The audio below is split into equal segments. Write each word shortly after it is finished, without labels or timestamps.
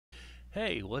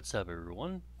Hey, what's up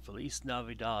everyone? Feliz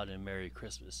Navidad and Merry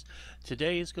Christmas.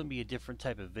 Today is going to be a different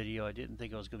type of video. I didn't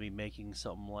think I was going to be making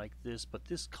something like this, but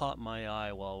this caught my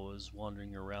eye while I was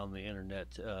wandering around the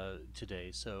internet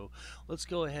today. So let's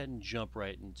go ahead and jump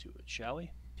right into it, shall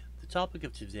we? The topic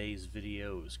of today's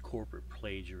video is corporate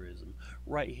plagiarism.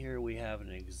 Right here we have an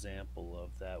example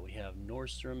of that. We have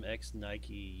Nordstrom x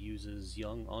Nike uses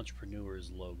young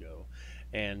entrepreneur's logo.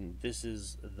 And this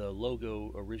is the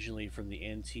logo originally from the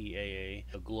NTAA,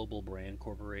 a global brand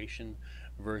corporation,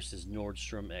 versus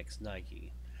Nordstrom x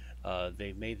Nike.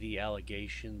 They've made the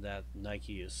allegation that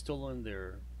Nike has stolen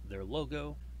their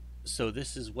logo. So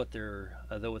this is what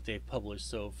what they've published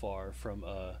so far from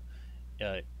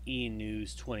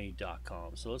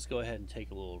enews20.com. So let's go ahead and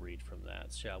take a little read from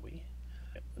that, shall we?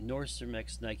 Nordstrom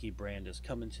x Nike brand has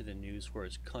come into the news for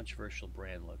its controversial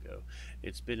brand logo.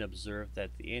 It's been observed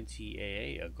that the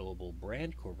NTAA, a global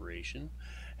brand corporation,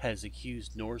 has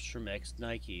accused Nordstrom x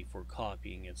Nike for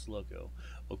copying its logo.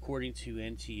 According to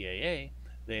NTAA,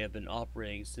 they have been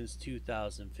operating since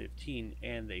 2015,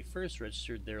 and they first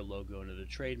registered their logo into the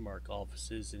trademark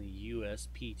offices in the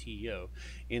USPTO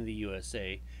in the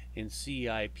USA and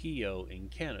CIPO in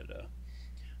Canada.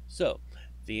 So,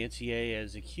 the NTA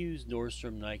has accused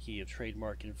Nordstrom Nike of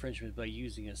trademark infringement by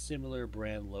using a similar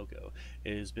brand logo.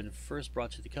 It has been first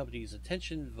brought to the company's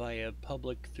attention via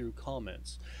public through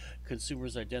comments.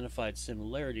 Consumers identified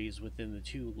similarities within the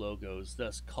two logos,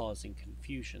 thus causing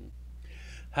confusion.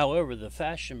 However, the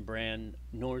fashion brand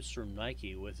Nordstrom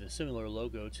Nike, with a similar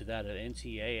logo to that of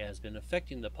NTA, has been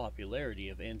affecting the popularity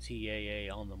of NTAA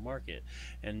on the market,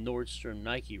 and Nordstrom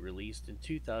Nike, released in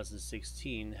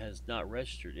 2016, has not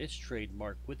registered its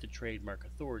trademark with the trademark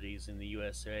authorities in the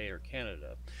USA or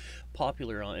Canada.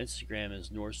 Popular on Instagram as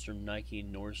Nordstrom Nike,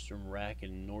 Nordstrom Rack,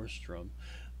 and Nordstrom.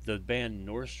 The band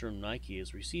Nordstrom Nike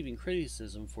is receiving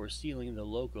criticism for stealing the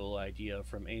logo idea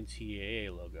from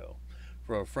NTAA logo.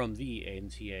 From the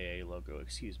NTAA logo,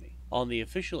 excuse me. On the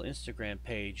official Instagram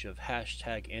page of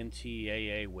hashtag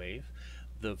NTAA Wave,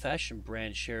 the fashion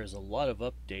brand shares a lot of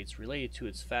updates related to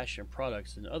its fashion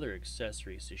products and other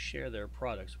accessories to share their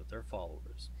products with their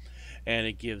followers. And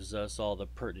it gives us all the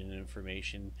pertinent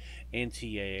information.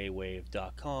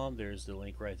 ntaawave.com, there's the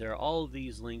link right there. All of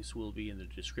these links will be in the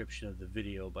description of the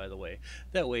video, by the way.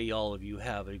 That way all of you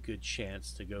have a good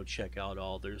chance to go check out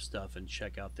all their stuff and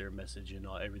check out their message and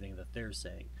everything that they're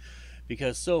saying.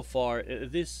 Because so far,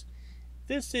 this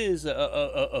is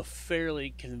a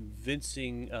fairly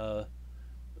convincing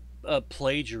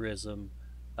plagiarism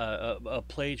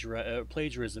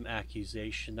plagiarism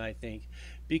accusation, I think,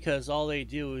 because all they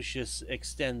do is just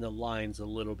extend the lines a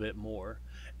little bit more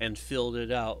and filled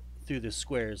it out through the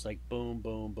squares, like boom,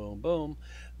 boom, boom, boom.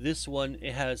 This one,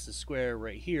 it has the square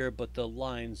right here, but the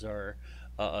lines are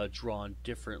drawn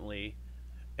differently,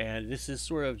 and this is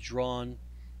sort of drawn.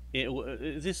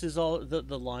 This is all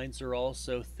the lines are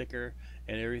also thicker,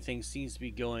 and everything seems to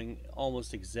be going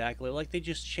almost exactly like they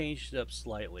just changed it up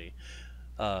slightly.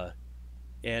 Uh,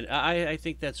 and I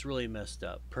think that's really messed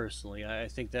up, personally. I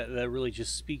think that really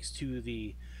just speaks to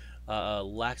the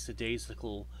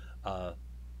lackadaisical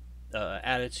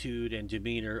attitude and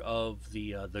demeanor of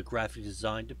the graphic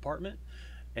design department.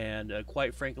 And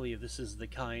quite frankly, if this is the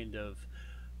kind of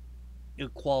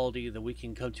quality that we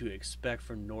can come to expect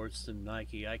from Nordstrom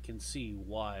Nike, I can see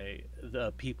why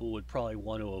the people would probably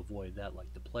want to avoid that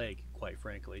like the plague, quite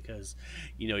frankly, because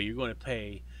you're going to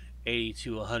pay 80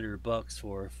 to 100 bucks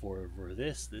for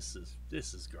this. This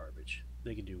is garbage.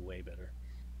 They can do way better.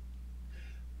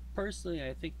 Personally,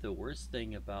 I think the worst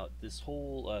thing about this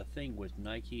whole thing with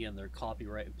Nike and their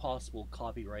possible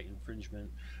copyright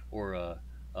infringement or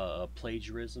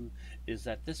plagiarism, is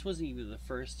that this wasn't even the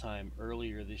first time.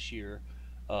 Earlier this year,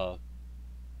 uh,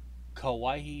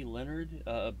 Kawhi Leonard,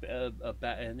 an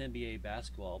NBA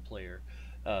basketball player,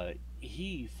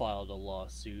 he filed a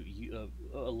lawsuit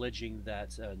alleging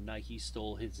that Nike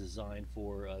stole his design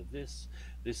for this.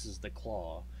 This is the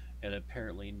claw, and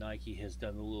apparently Nike has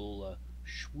done a little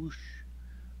swoosh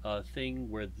thing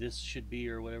where this should be,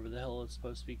 or whatever the hell it's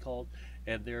supposed to be called,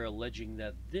 and they're alleging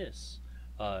that this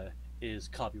uh, is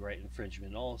copyright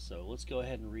infringement also. Let's go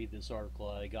ahead and read this article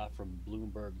I got from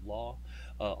Bloomberg Law.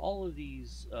 All of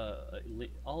these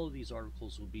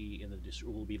articles will be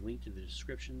linked in the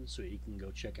description, so you can go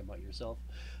check them out yourself.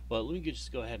 But let me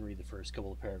just go ahead and read the first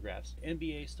couple of paragraphs.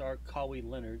 NBA star Kawhi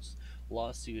Leonard's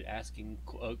lawsuit asking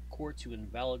a court to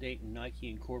invalidate Nike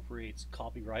Incorporated's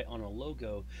copyright on a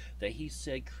logo that he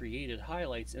said created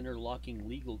highlights interlocking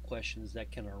legal questions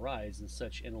that can arise in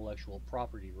such intellectual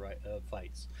property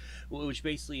fights. Which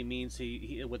basically means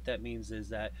what that means is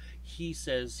that he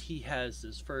says he has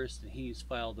this first, and he's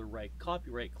file the right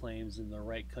copyright claims in the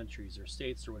right countries or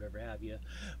states or whatever have you.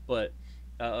 But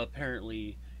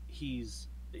apparently he's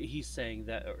saying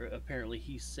that, or apparently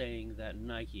he's saying that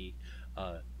Nike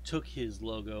took his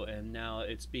logo and now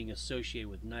it's being associated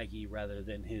with Nike rather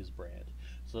than his brand.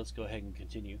 So let's go ahead and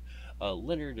continue.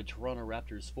 Leonard, the Toronto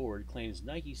Raptors forward, claims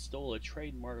Nike stole a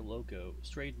trademark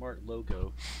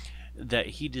logo that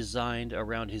he designed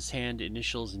around his hand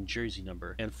initials and jersey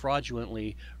number and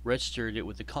fraudulently registered it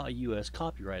with the U.S.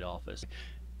 Copyright Office.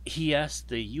 He asked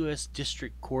the U.S.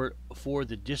 District Court for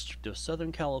the District of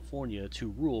Southern California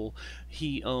to rule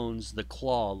he owns the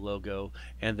claw logo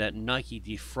and that Nike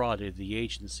defrauded the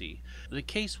agency. The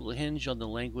case will hinge on the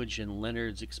language in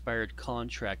Leonard's expired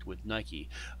contract with Nike.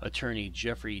 Attorney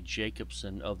Jeffrey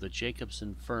Jacobson of the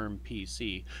Jacobson firm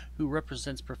PC, who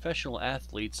represents professional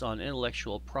athletes on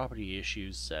intellectual property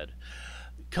issues, said.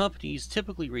 Companies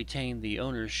typically retain the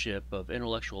ownership of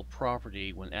intellectual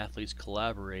property when athletes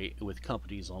collaborate with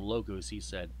companies on logos, he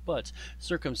said, but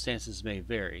circumstances may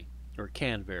vary, or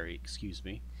can vary, excuse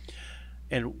me.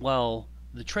 And while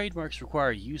the trademarks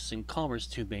require use in commerce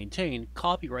to maintain,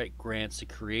 copyright grants the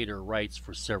creator rights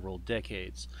for several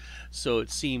decades. So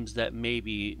it seems that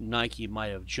maybe Nike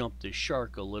might have jumped the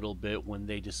shark a little bit when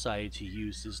they decided to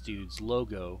use this dude's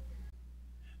logo.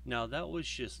 Now, that was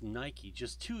just Nike,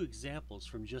 just two examples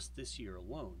from just this year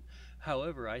alone.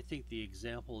 However, I think the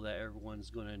example that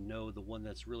everyone's going to know, the one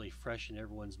that's really fresh in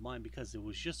everyone's mind, because it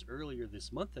was just earlier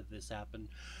this month that this happened,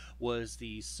 was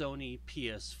the Sony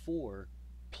PS4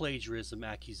 plagiarism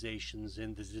accusations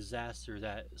and the disaster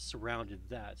that surrounded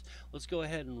that. Let's go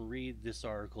ahead and read this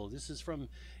article. This is from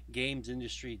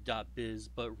gamesindustry.biz,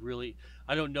 but really,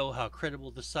 I don't know how credible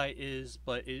the site is,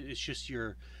 but it's just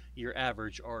your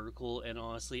average article, and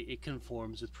honestly it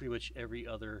conforms with pretty much every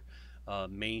other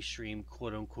mainstream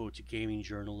quote-unquote gaming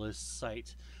journalist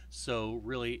site, so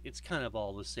really it's kind of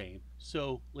all the same.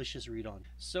 So let's just read on.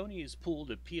 Sony has pulled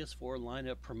a PS4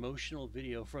 lineup promotional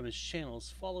video from its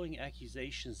channels following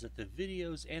accusations that the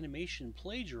video's animation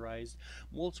plagiarized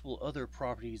multiple other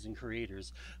properties and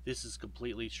creators. This is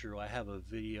completely true. I have a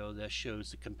video that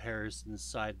shows the comparison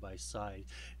side by side.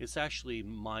 It's actually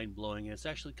mind-blowing, and it's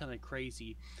actually kind of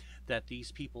crazy that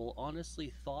these people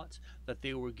honestly thought that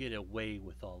they would get away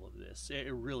with all of this.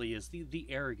 It really is the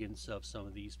arrogance of some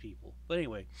of these people. But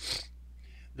anyway,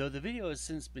 though the video has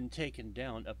since been taken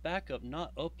down, a backup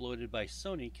not uploaded by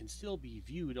Sony can still be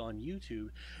viewed on YouTube.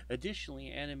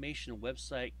 Additionally, animation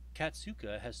website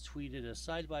Katsuka has tweeted a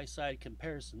side-by-side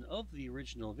comparison of the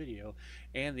original video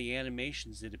and the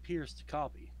animations it appears to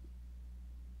copy.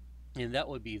 And that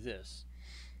would be this.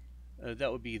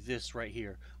 That would be this right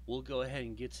here. We'll go ahead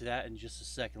and get to that in just a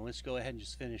second. Let's go ahead and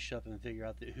just finish up and figure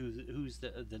out who's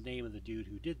the name of the dude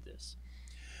who did this.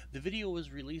 The video was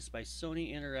released by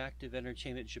Sony Interactive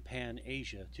Entertainment Japan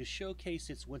Asia to showcase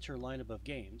its winter lineup of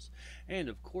games, and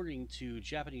according to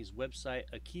Japanese website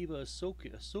Akiba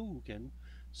Souken,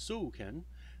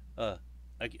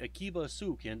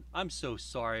 I'm so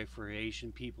sorry for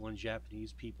Asian people and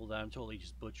Japanese people that I'm totally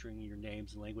just butchering your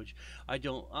names and language.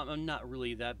 I'm not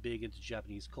really that big into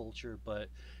Japanese culture, but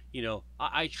you know,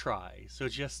 I try. So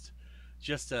just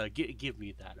give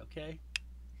me that, okay?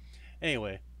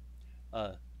 Anyway,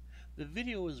 the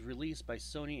video was released by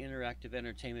Sony Interactive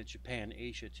Entertainment Japan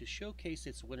Asia to showcase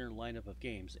its winter lineup of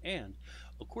games, and,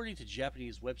 according to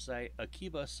Japanese website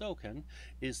Akiba Souken,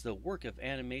 is the work of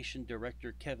animation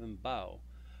director Kevin Bao.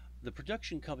 The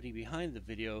production company behind the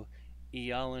video,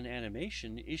 Ealan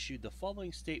Animation, issued the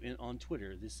following statement on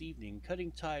Twitter this evening,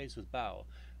 cutting ties with Bao.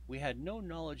 We had no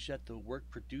knowledge that the work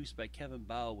produced by Kevin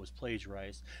Bao was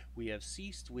plagiarized. We have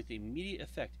ceased with immediate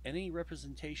effect any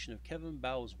representation of Kevin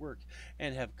Bao's work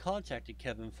and have contacted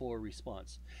Kevin for a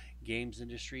response.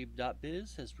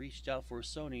 GamesIndustry.biz has reached out to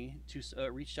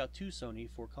Sony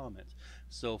for comment.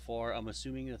 So far, I'm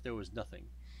assuming that there was nothing.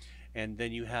 And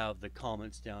then you have the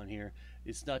comments down here.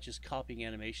 It's not just copying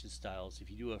animation styles.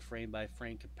 If you do a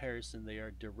frame-by-frame comparison, they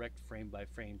are direct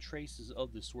frame-by-frame traces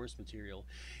of the source material.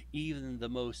 Even the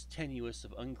most tenuous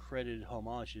of uncredited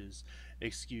homages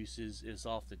excuses is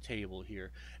off the table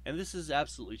here. And this is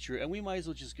absolutely true. And we might as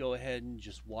well just go ahead and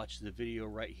just watch the video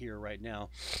right here, right now,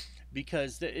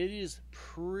 because it is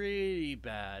pretty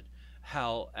bad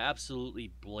how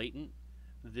absolutely blatant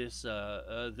this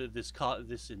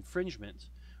infringement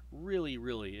really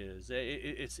is.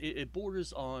 It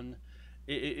borders on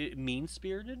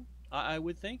mean-spirited, I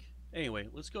would think. Anyway,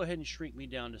 let's go ahead and shrink me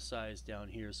down to size down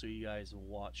here so you guys can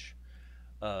watch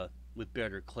with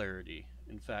better clarity.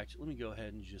 In fact, let me go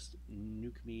ahead and just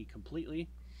nuke me completely.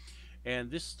 And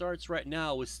this starts right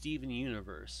now with Steven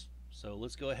Universe. So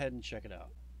let's go ahead and check it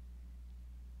out.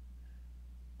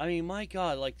 I mean, my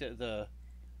God, like the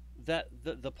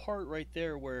part right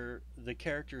there where the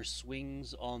character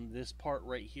swings on this part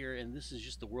right here, and this is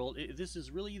just the world. This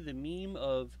is really the meme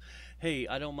of, hey,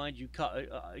 I don't mind you.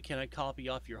 Can I copy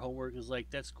off your homework? It's like,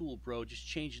 that's cool, bro. Just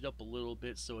change it up a little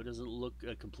bit so it doesn't look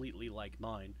completely like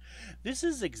mine. This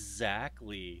is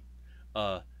exactly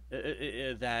uh,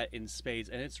 that in spades,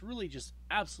 and it's really just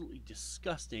absolutely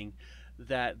disgusting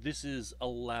that this is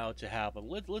allowed to happen.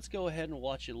 Let's go ahead and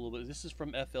watch it a little bit. This is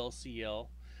from FLCL.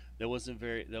 That was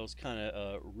kind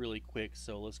of really quick,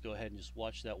 so let's go ahead and just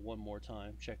watch that one more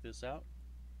time. Check this out.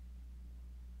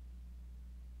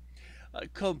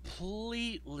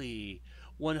 Completely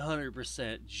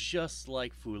 100% just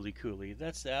like Fooly Cooley.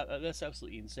 That's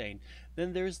absolutely insane.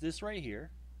 Then there's this right here.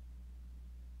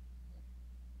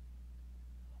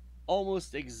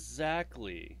 Almost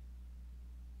exactly.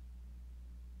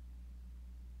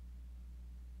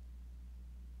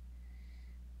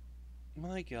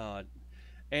 My God.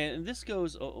 And this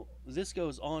goes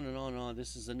on and on and on.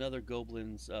 This is another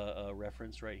Goblin's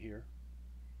reference right here.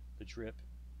 The drip.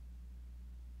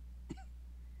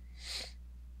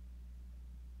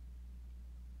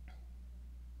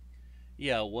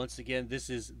 Yeah, once again, this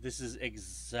is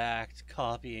exact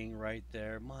copying right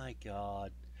there. My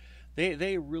God.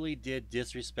 They really did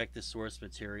disrespect the source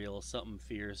material, something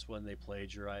fierce, when they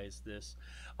plagiarized this.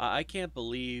 I can't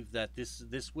believe that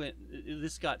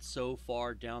this got so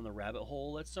far down the rabbit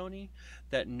hole at Sony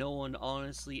that no one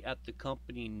honestly at the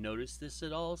company noticed this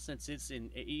at all, since it's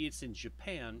in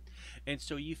Japan, and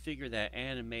so you figure that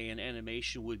anime and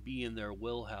animation would be in their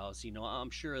wheelhouse.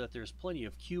 I'm sure that there's plenty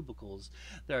of cubicles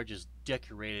that are just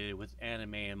decorated with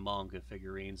anime and manga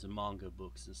figurines and manga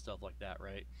books and stuff like that,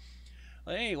 right?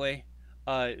 Anyway,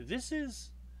 this is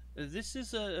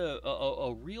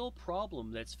a real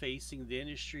problem that's facing the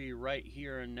industry right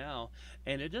here and now,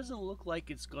 and it doesn't look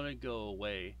like it's going to go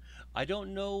away. I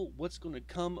don't know what's going to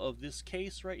come of this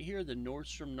case right here, the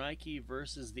Nordstrom Nike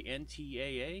versus the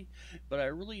NTAA, but I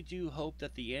really do hope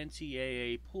that the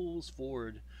NTAA pulls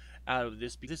forward out of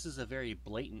this, because this is a very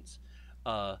blatant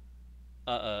uh,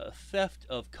 theft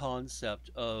of concept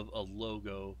of a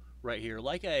logo right here.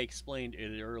 Like I explained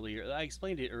it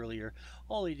earlier.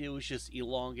 All he did was just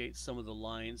elongate some of the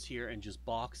lines here and just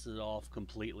box it off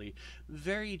completely.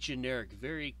 Very generic,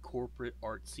 very corporate,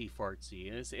 artsy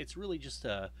fartsy, and it's really just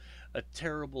a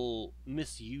terrible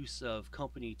misuse of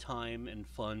company time and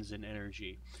funds and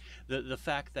energy. The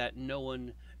fact that no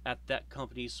one at that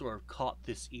company sort of caught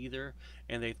this either,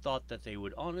 and they thought that they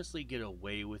would honestly get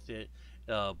away with it,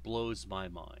 blows my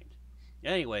mind.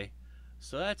 Anyway,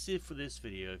 so that's it for this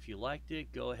video. If you liked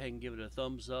it, go ahead and give it a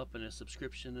thumbs up and a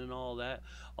subscription and all that.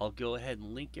 I'll go ahead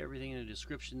and link everything in the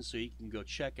description so you can go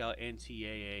check out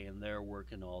NTAA and their work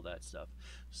and all that stuff.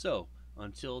 So,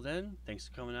 until then, thanks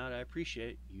for coming out. I appreciate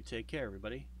it. You take care,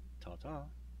 everybody. Ta-ta.